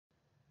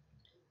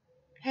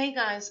Hey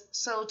guys,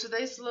 so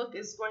today's look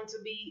is going to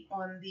be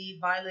on the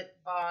Violet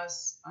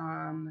Voss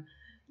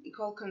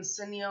Nicol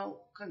Concilio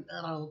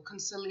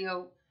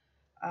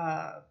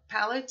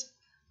palette.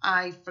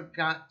 I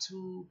forgot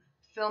to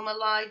film a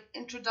live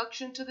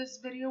introduction to this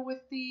video with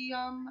the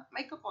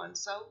makeup on,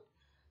 so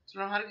to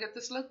know how to get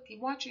this look,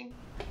 keep watching.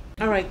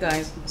 Alright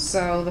guys,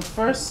 so the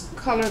first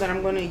color that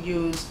I'm going to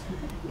use,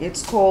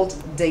 it's called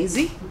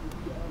Daisy.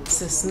 It's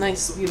this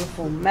nice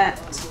beautiful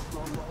matte,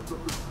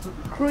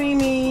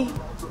 creamy,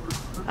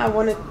 I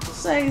want to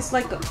say it's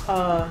like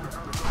a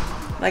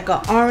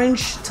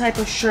orange type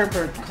of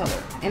sherbet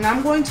color, and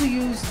I'm going to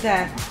use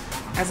that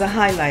as a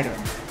highlighter.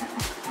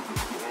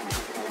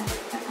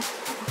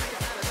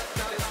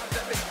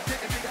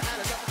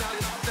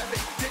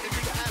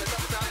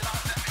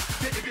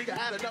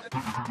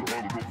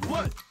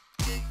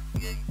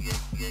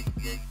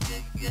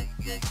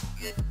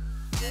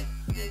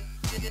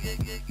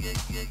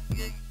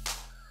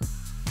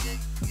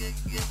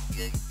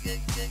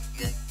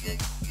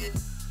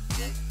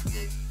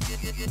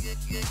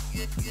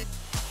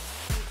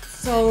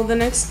 So the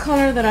next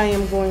color that I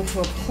am going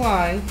to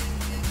apply,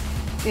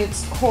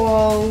 it's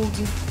called,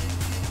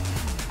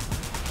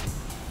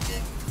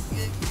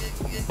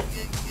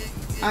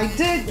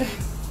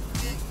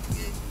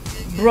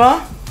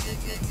 Bruh.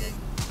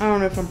 I don't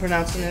know if I'm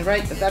pronouncing it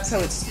right, but that's how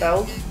it's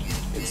spelled.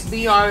 It's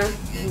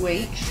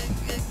B-R-U-H,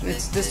 and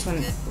it's this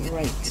one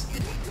right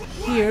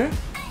here.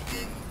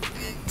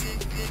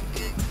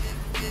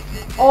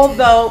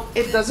 Although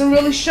it doesn't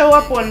really show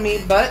up on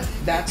me, but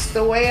that's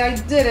the way I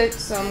did it,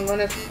 so I'm going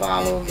to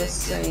follow the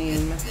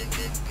same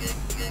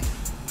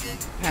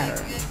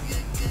pattern.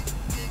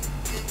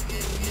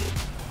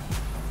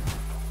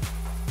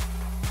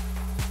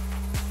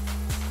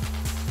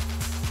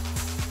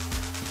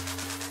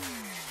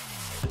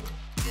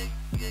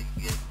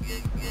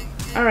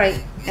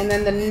 Alright, and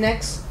then the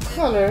next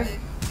color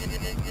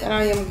that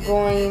I am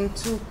going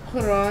to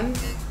put on,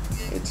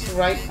 it's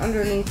right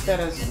underneath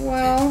that as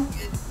well.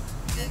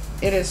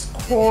 It is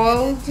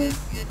called,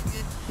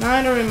 now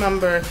I don't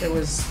remember if it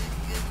was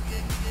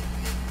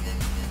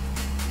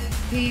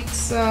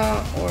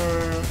pizza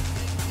or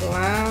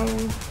cloud.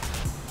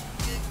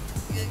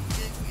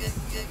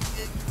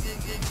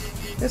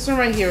 This one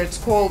right here, it's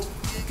called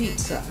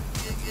pizza.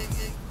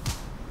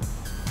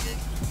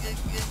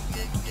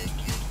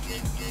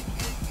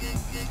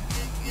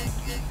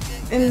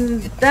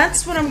 And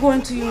that's what I'm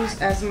going to use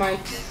as my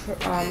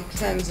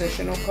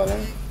transitional color.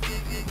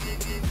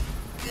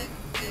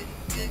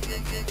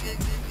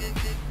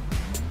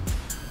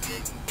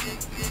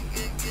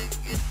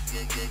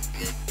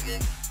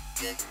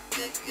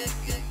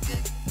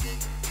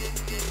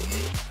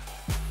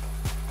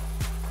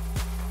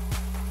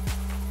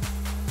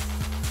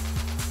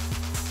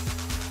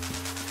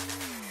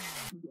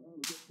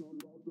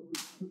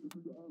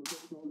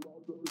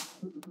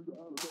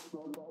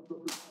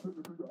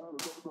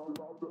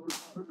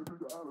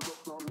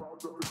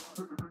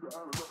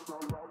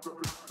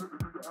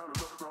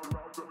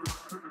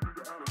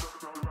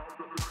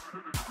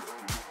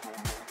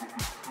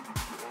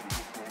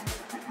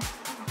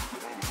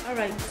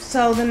 Alright,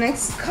 so the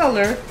next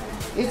color,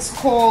 it's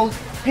called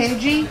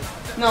Pingy.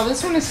 No,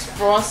 this one is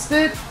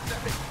frosted,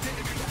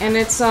 and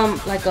it's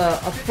like a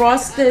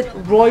frosted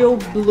royal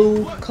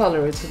blue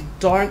color. It's a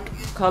dark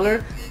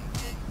color.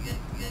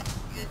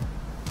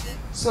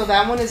 So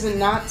that one is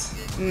not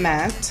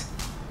matte.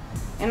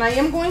 And I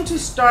am going to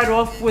start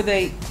off with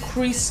a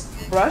crease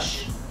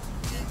brush,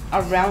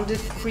 a rounded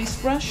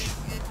crease brush,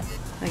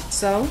 like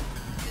so.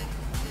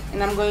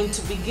 And I'm going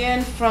to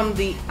begin from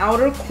the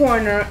outer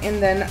corner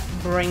and then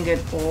bring it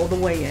all the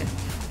way in.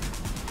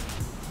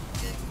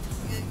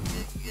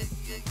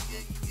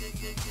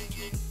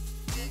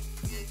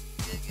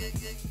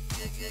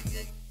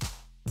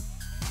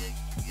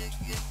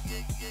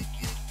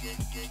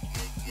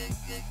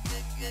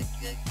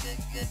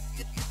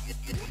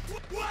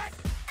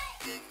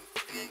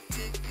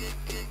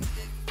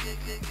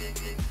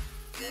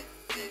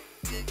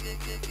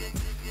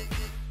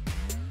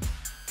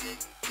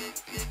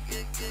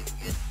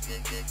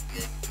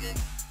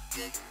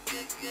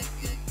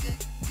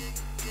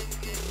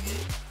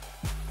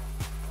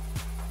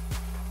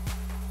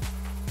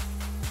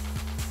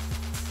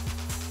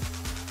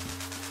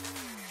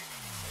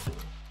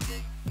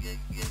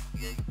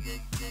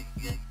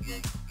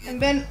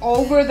 And then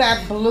over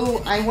that blue,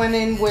 I went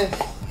in with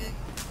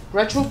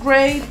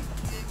retrograde,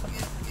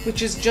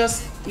 which is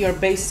just your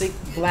basic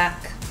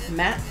black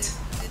matte.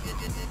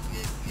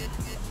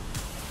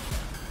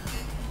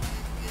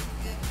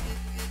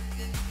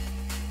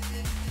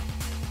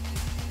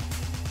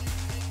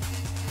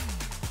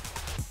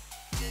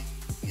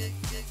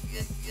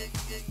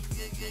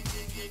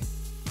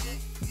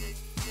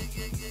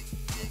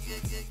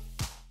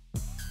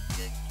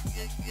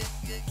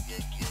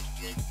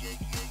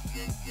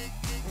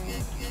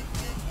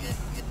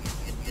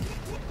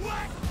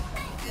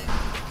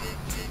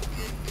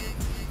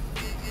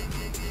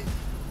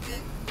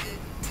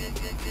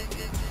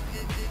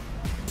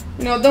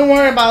 You know, don't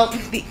worry about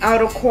the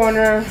outer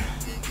corner.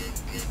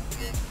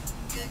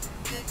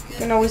 You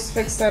can always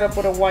fix that up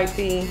with a white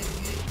bee.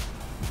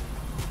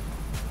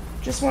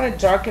 Just want to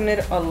darken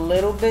it a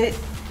little bit,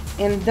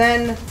 and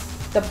then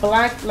the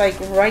black like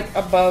right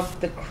above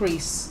the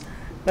crease.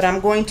 But I'm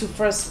going to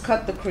first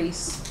cut the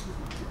crease,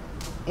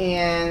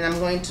 and I'm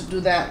going to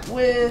do that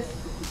with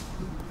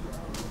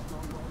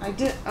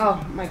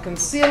my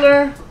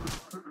concealer.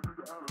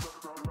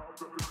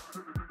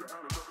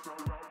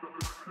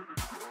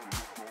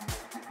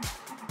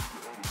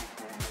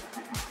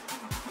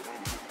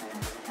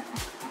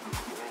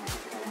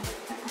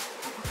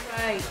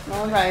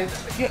 All right.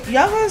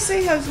 Y'all gonna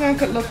see how it's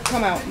gonna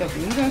come out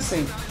looking. You're gonna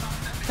see.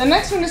 The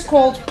next one is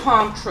called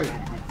Palm Tree.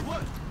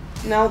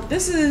 Now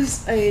this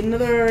is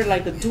another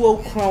like a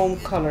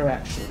duochrome color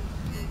actually.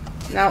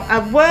 Now I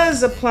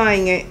was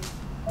applying it.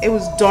 It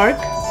was dark.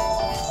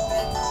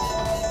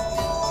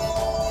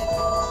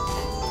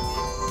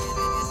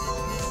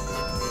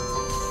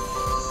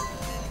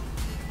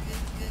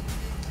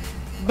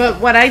 But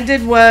what I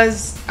did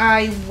was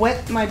I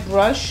wet my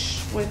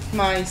brush with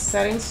my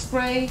setting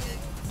spray,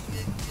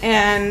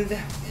 and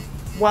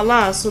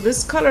voila. So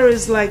this color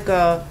is like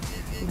a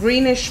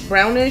greenish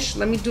brownish.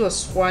 Let me do a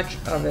swatch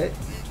of it.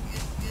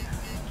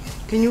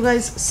 Can you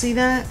guys see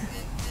that?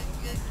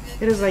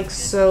 It is like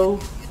so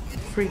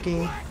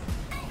freaking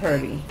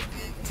pretty.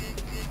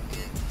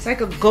 It's like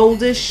a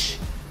goldish,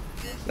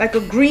 like a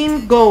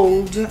green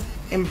gold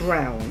and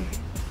brown.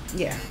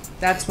 Yeah,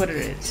 that's what it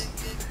is.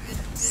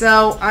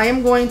 So I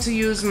am going to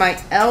use my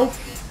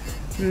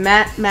e.l.f.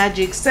 Matte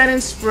Magic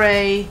Setting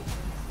Spray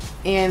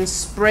and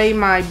spray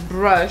my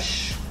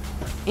brush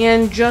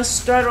and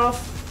just start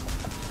off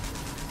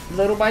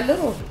little by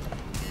little.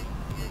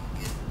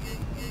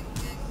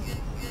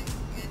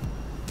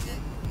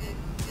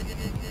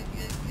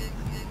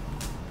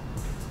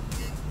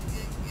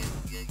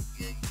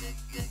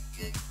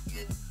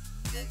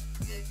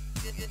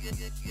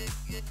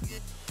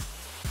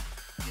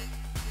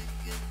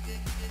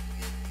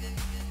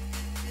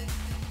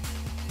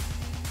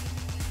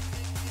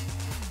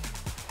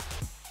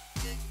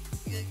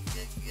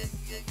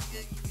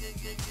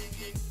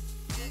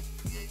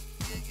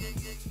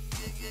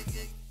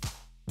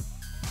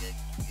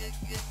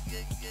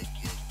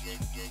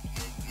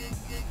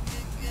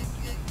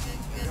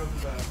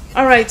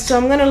 Alright, so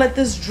I'm gonna let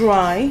this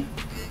dry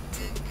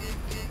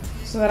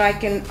so that I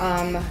can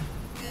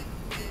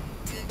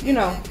you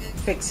know,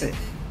 fix it.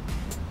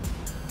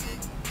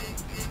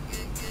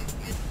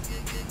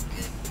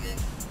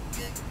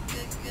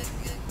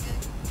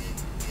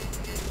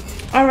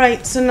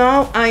 Alright, so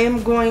now I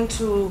am going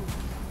to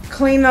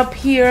clean up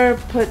here,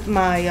 put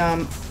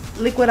my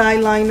liquid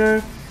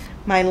eyeliner,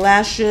 my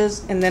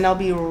lashes, and then I'll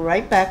be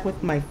right back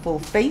with my full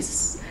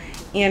face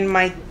and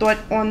my thought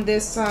on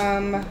this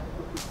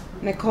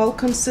Nicol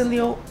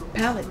Concilio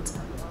palette.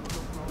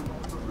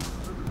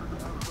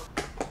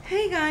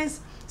 Hey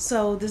guys,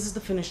 so this is the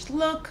finished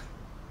look.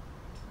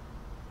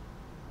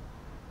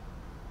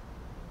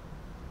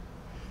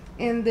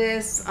 And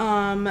this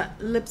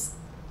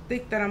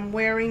lipstick that I'm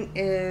wearing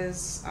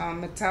is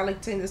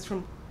metallic tint. It's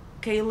from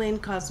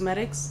Kaylin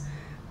Cosmetics.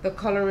 The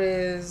color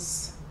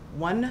is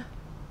 1.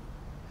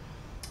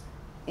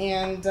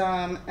 And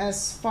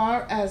as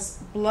far as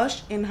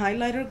blush and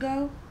highlighter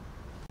go,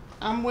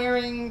 I'm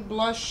wearing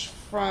blush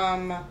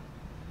from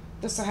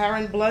the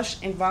Saharan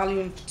Blush in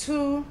Volume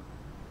 2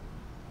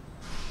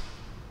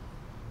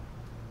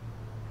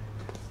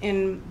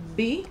 in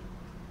B.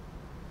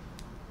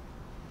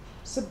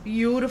 It's a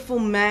beautiful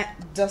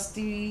matte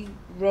dusty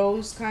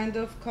rose kind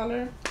of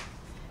color.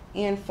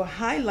 And for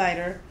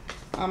highlighter,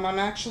 I'm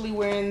actually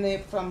wearing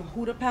it from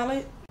Huda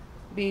palette,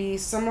 the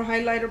summer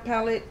highlighter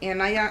palette,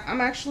 and I'm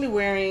actually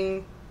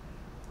wearing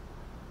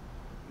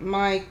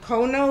my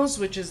Konos,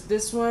 which is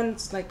this one.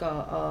 It's like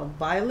a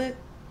violet,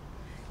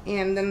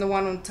 and then the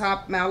one on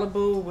top,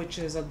 Malibu, which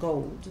is a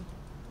gold.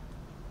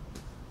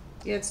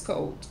 Yeah, it's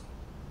gold,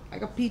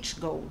 like a peach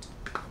gold.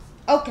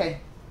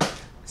 Okay,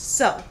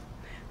 so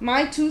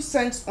my 2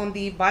 cents on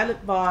the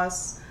Violet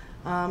Voss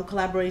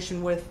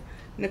collaboration with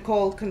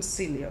Nicol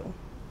Concilio.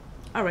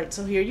 All right,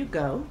 so here you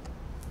go.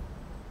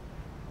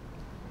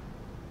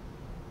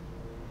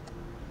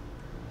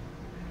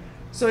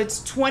 So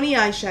it's 20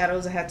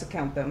 eyeshadows. I had to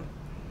count them.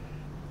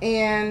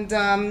 And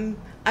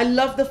I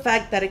love the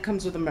fact that it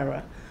comes with a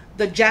mirror.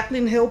 The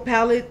Jaclyn Hill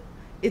palette,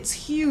 it's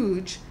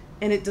huge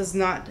and it does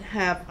not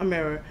have a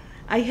mirror.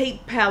 I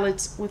hate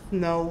palettes with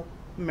no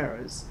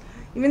mirrors.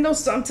 Even though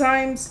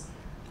sometimes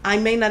I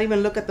may not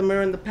even look at the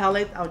mirror in the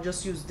palette, I'll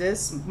just use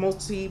this,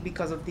 mostly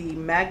because of the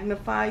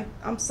magnified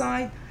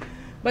side.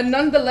 But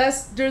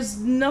nonetheless, there's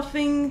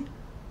nothing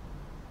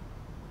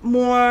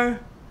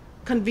more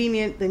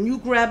convenient than you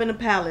grabbing a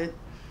palette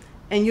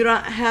and you're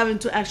not having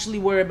to actually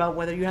worry about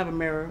whether you have a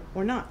mirror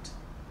or not.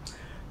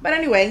 But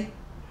anyway,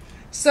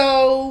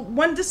 so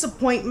one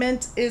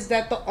disappointment is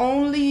that the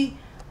only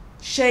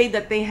shade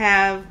that they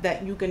have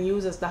that you can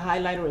use as the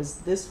highlighter is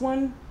this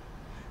one.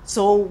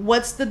 So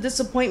what's the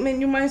disappointment,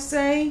 you might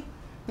say?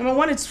 Number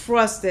 1, it's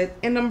frosted,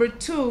 and number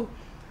 2,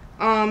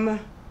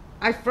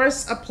 I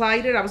first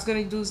applied it. I was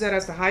going to use that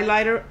as the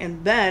highlighter,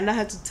 and then I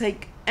had to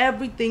take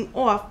everything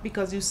off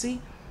because you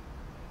see,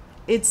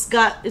 it's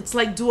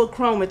like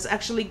duochrome. It's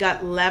actually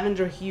got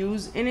lavender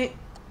hues in it.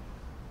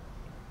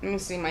 Let me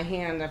see my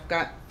hand. I've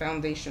got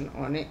foundation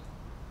on it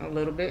a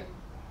little bit.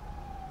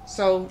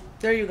 So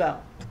there you go.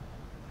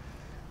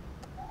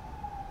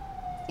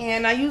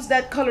 And I use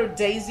that color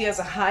Daisy as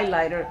a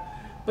highlighter,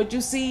 but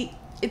you see,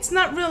 it's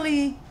not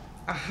really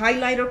a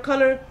highlighter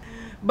color.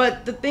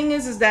 But the thing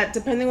is that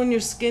depending on your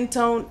skin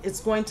tone, it's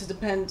going to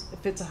depend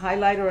if it's a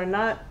highlighter or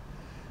not.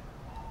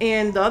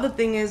 And the other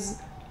thing is,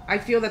 I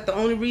feel that the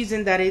only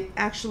reason that it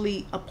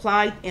actually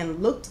applied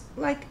and looked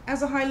like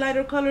as a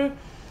highlighter color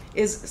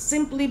is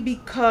simply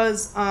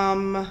because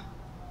the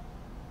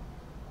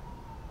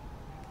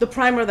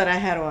primer that I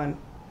had on.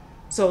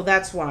 So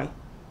that's why.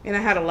 And I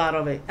had a lot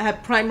of it. I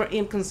had primer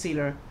and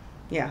concealer.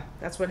 Yeah,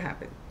 that's what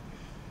happened.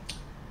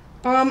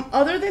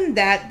 Other than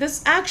that,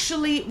 this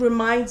actually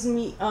reminds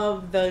me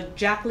of the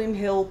Jaclyn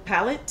Hill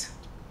palette.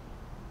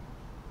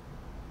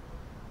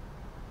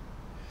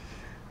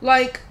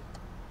 Like,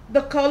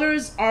 the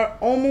colors are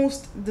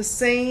almost the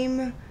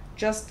same,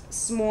 just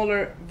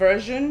smaller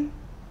version.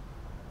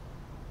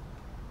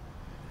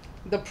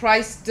 The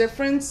price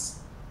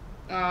difference,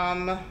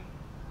 yeah,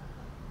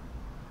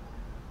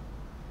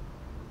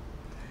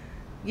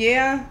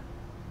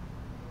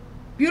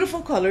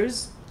 beautiful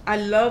colors. I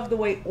love the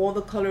way all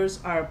the colors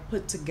are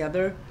put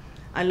together.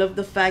 I love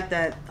the fact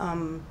that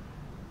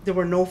there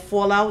were no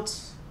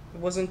fallouts. It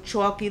wasn't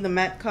chalky, the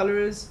matte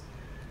colors.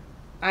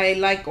 I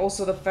like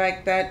also the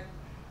fact that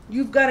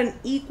you've got an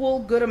equal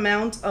good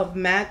amount of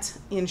matte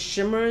and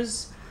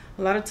shimmers.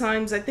 A lot of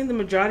times, I think the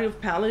majority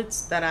of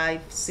palettes that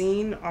I've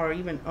seen or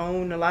even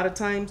own, a lot of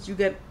times you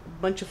get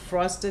a bunch of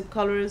frosted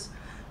colors,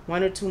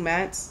 1 or 2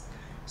 mattes.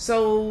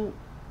 So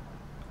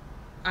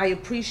I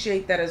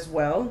appreciate that as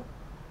well.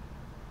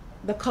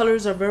 The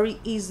colors are very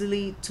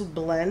easily to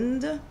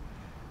blend.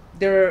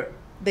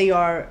 They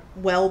are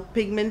well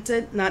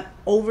pigmented, not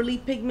overly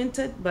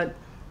pigmented, but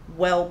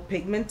well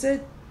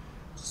pigmented.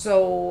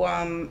 So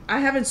I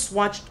haven't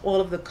swatched all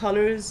of the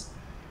colors,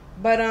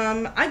 but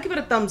I give it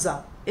a thumbs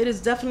up. It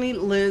is definitely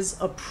Liz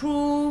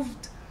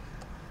approved.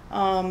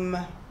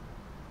 Yeah,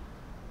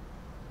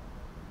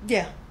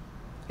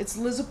 it's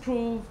Liz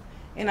approved,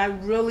 and I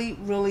really,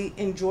 really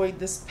enjoyed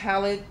this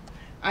palette.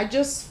 I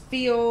just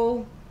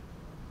feel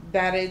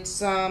that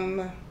it's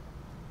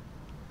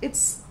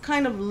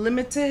kind of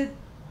limited.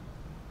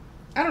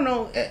 I don't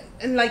know,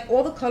 and like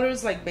all the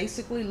colors like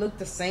basically look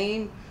the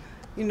same.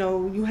 You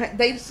know,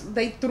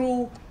 they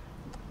threw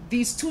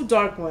these 2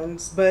 dark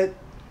ones, but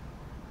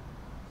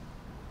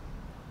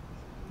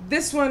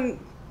this one,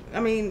 I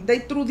mean, they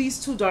threw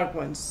these 2 dark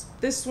ones.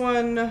 This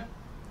one,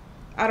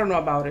 I don't know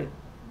about it.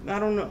 I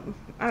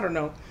don't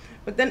know.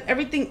 But then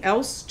everything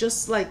else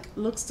just like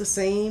looks the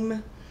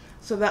same.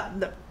 So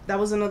that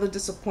was another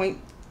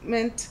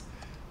disappointment.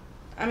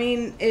 I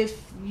mean,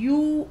 if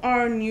you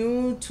are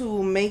new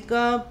to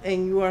makeup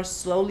and you are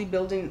slowly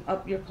building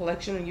up your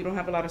collection and you don't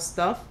have a lot of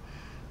stuff,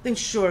 then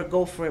sure,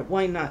 go for it.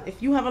 Why not?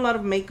 If you have a lot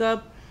of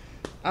makeup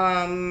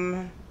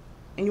and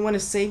you want to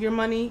save your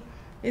money,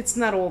 it's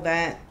not all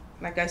that.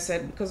 Like I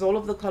said, because all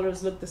of the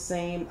colors look the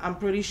same. I'm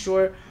pretty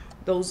sure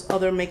those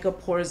other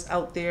makeup whores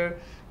out there,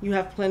 you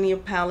have plenty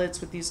of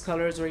palettes with these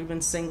colors or even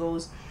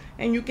singles.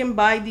 And you can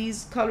buy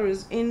these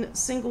colors in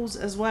singles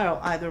as well,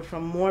 either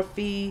from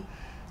Morphe,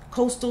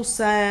 Coastal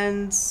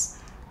Scents,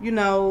 you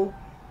know,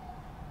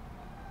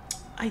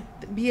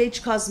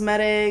 BH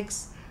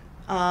Cosmetics,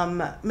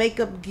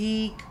 Makeup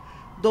Geek.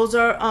 Those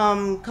are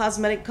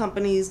cosmetic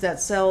companies that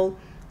sell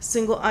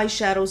single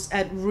eyeshadows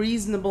at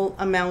reasonable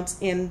amounts,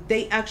 and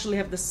they actually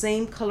have the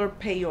same color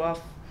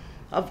payoff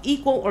of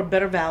equal or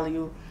better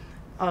value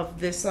of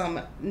this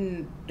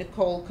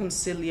Nicol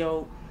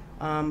Concilio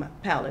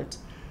palette.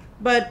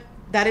 But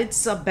that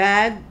it's a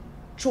bad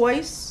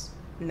choice,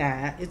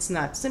 nah, it's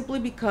not. Simply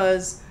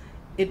because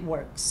it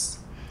works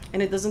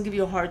and it doesn't give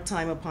you a hard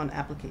time upon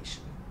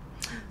application.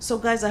 So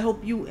guys, I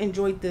hope you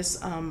enjoyed this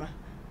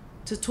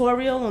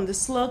tutorial on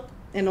this look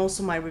and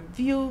also my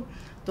review.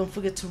 Don't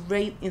forget to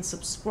rate and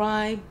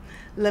subscribe.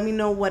 Let me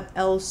know what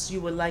else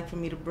you would like for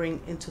me to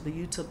bring into the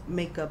YouTube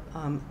makeup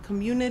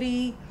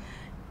community.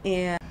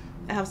 And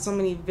I have so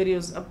many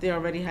videos up there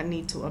already I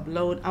need to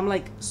upload. I'm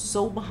like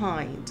so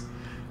behind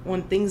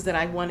on things that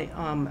I want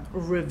to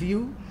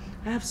review.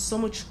 I have so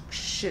much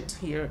shit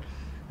here.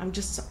 I'm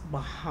just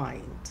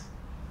behind.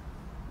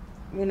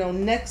 You know,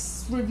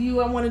 next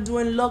review I want to do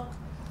and look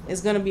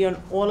is going to be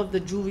on all of the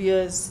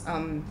Juvia's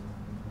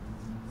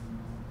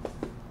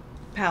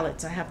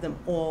palettes. I have them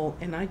all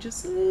and I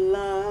just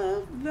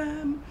love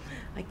them.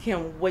 I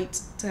can't wait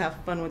to have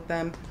fun with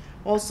them.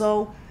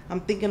 Also,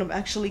 I'm thinking of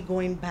actually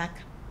going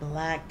back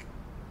black.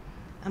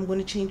 I'm going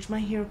to change my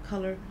hair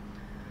color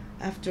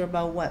after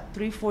about what,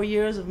 3-4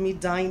 years of me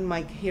dyeing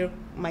my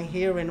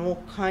hair in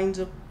all kinds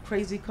of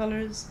crazy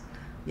colors.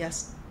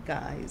 Yes,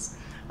 guys.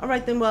 All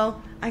right then,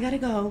 well, I gotta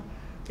go.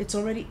 It's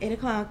already 8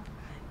 o'clock,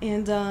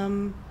 and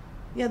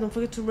yeah, don't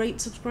forget to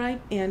rate,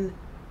 subscribe, and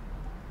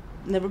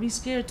never be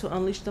scared to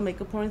unleash the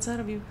makeup pour inside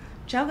of you.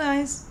 Ciao,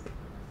 guys.